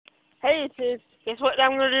Hey, it's guess what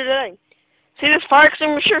I'm going to do today? See this fire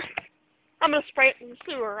extinguisher? I'm going to spray it in the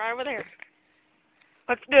sewer right over there.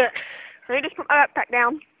 Let's do it. Let me just put my backpack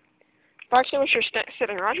down. Fire extinguisher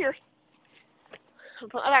sitting right here. I'll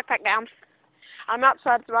put my backpack down. I'm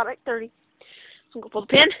outside. It's about 8:30. So I'm going to pull the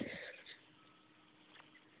pin.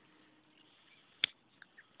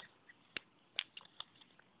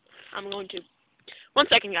 I'm going to. 1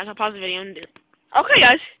 second, guys. I'll pause the video and do it. Okay,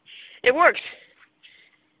 guys. It works.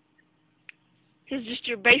 It's just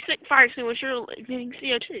your basic fire extinguisher emitting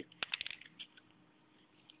CO2.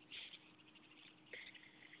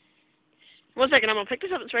 1 second, I'm going to pick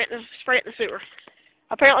this up and spray it in the sewer.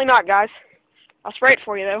 Apparently not, guys. I'll spray it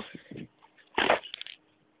for you, though.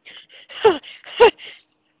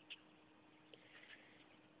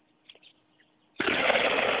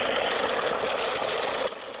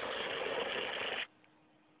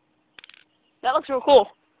 That looks real cool.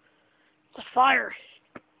 It's a fire.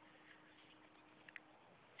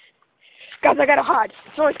 Guys, I gotta hide.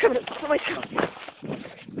 Somebody's coming. Somebody's coming.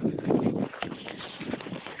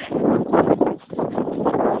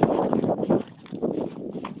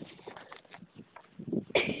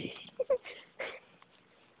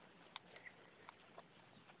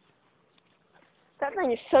 That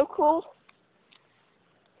thing is so cool.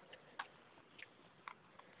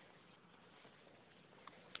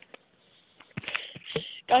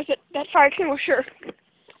 Guys, that fire extinguisher is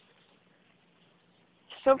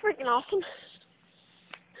so freaking awesome.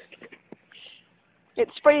 It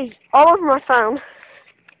sprays all over my phone.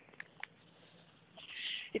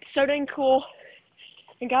 It's so dang cool.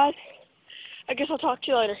 And guys, I guess I'll talk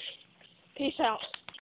to you later. Peace out.